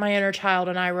my inner child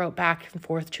and I wrote back and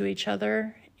forth to each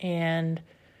other. And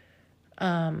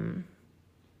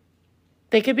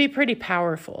they could be pretty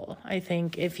powerful, I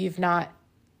think, if you've not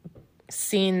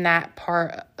seen that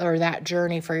part or that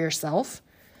journey for yourself.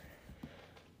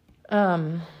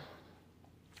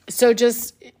 So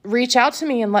just reach out to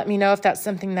me and let me know if that's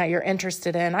something that you're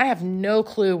interested in. I have no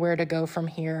clue where to go from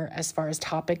here as far as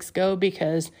topics go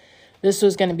because this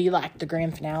was going to be like the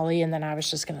grand finale and then I was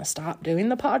just going to stop doing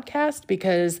the podcast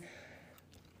because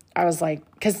I was like,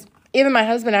 because even my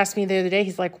husband asked me the other day,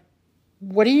 he's like,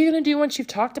 what are you going to do once you've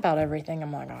talked about everything?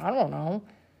 I'm like, I don't know.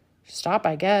 Stop,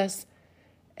 I guess.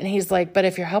 And he's like, but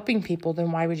if you're helping people,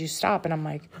 then why would you stop? And I'm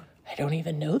like, I don't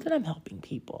even know that I'm helping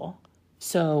people.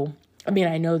 So,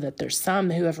 I know that there's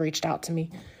some who have reached out to me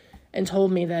and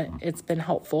told me that it's been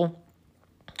helpful,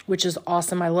 which is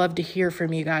awesome. I love to hear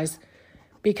from you guys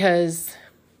because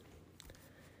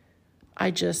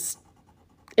it's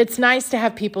nice to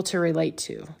have people to relate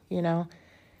to,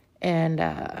 and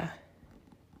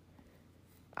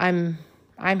I'm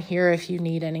here if you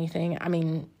need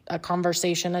anything. A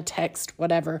conversation, a text,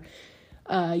 whatever.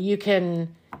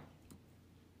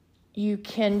 You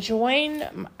can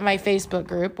join my Facebook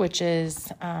group, which is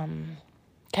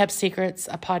Kept Secrets,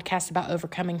 a podcast about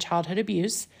overcoming childhood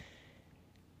abuse.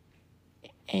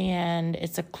 And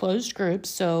it's a closed group,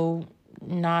 so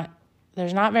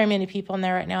there's not very many people in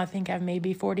there right now. I think I have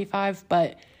maybe 45,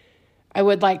 but I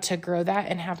would like to grow that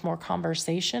and have more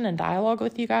conversation and dialogue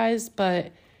with you guys.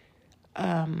 But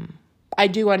I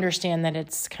do understand that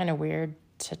it's kind of weird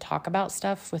to talk about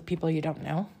stuff with people you don't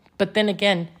know. But then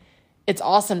again, it's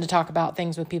awesome to talk about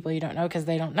things with people you don't know because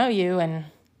they don't know you and,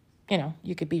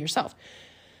 you could be yourself.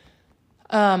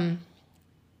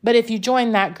 But if you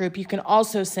join that group, you can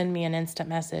also send me an instant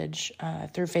message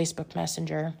through Facebook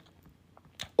Messenger,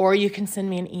 or you can send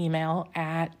me an email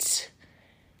at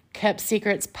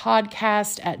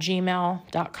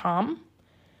keptsecretspodcast@gmail.com.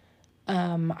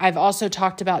 I've also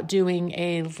talked about doing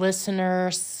a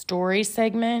listener story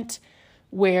segment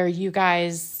where you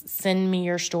guys send me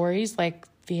your stories like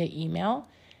via email,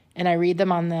 and I read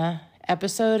them on the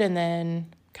episode and then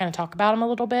kind of talk about them a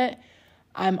little bit.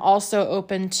 I'm also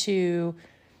open to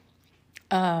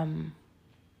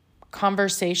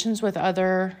conversations with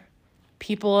other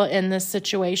people in this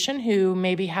situation who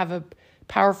maybe have a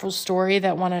powerful story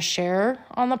that want to share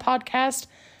on the podcast.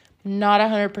 Not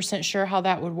 100% sure how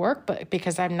that would work, but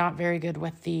because I'm not very good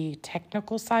with the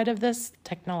technological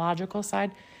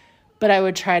side, but I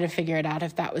would try to figure it out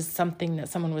if that was something that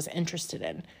someone was interested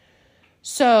in.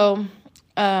 So,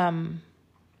 I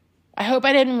hope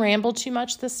I didn't ramble too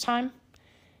much this time,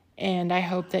 and I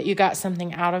hope that you got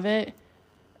something out of it.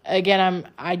 Again,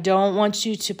 I don't want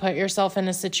you to put yourself in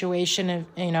a situation of,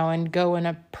 and go and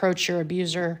approach your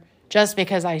abuser just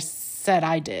because I said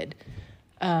I did.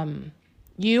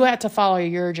 You have to follow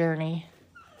your journey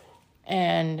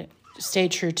and stay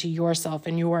true to yourself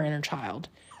and your inner child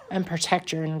and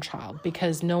protect your inner child,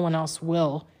 because no one else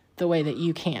will the way that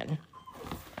you can.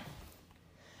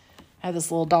 I have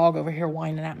this little dog over here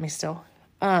whining at me still.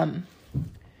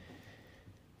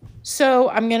 So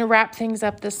I'm going to wrap things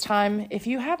up this time. If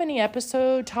you have any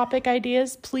episode topic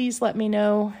ideas, please let me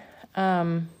know.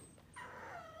 I'm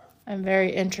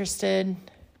very interested.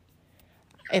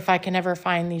 If I can ever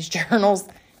find these journals,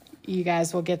 you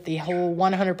guys will get the whole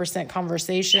 100%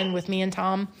 conversation with me and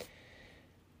Tom.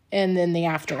 And then the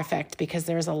after effect, because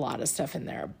there's a lot of stuff in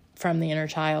there from the inner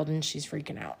child and she's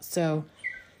freaking out. So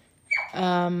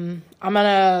I'm going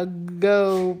to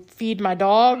go feed my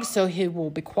dog so he will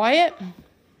be quiet.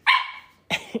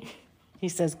 He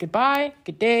says goodbye,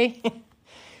 good day.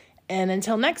 And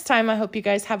until next time, I hope you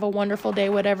guys have a wonderful day,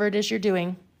 whatever it is you're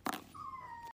doing.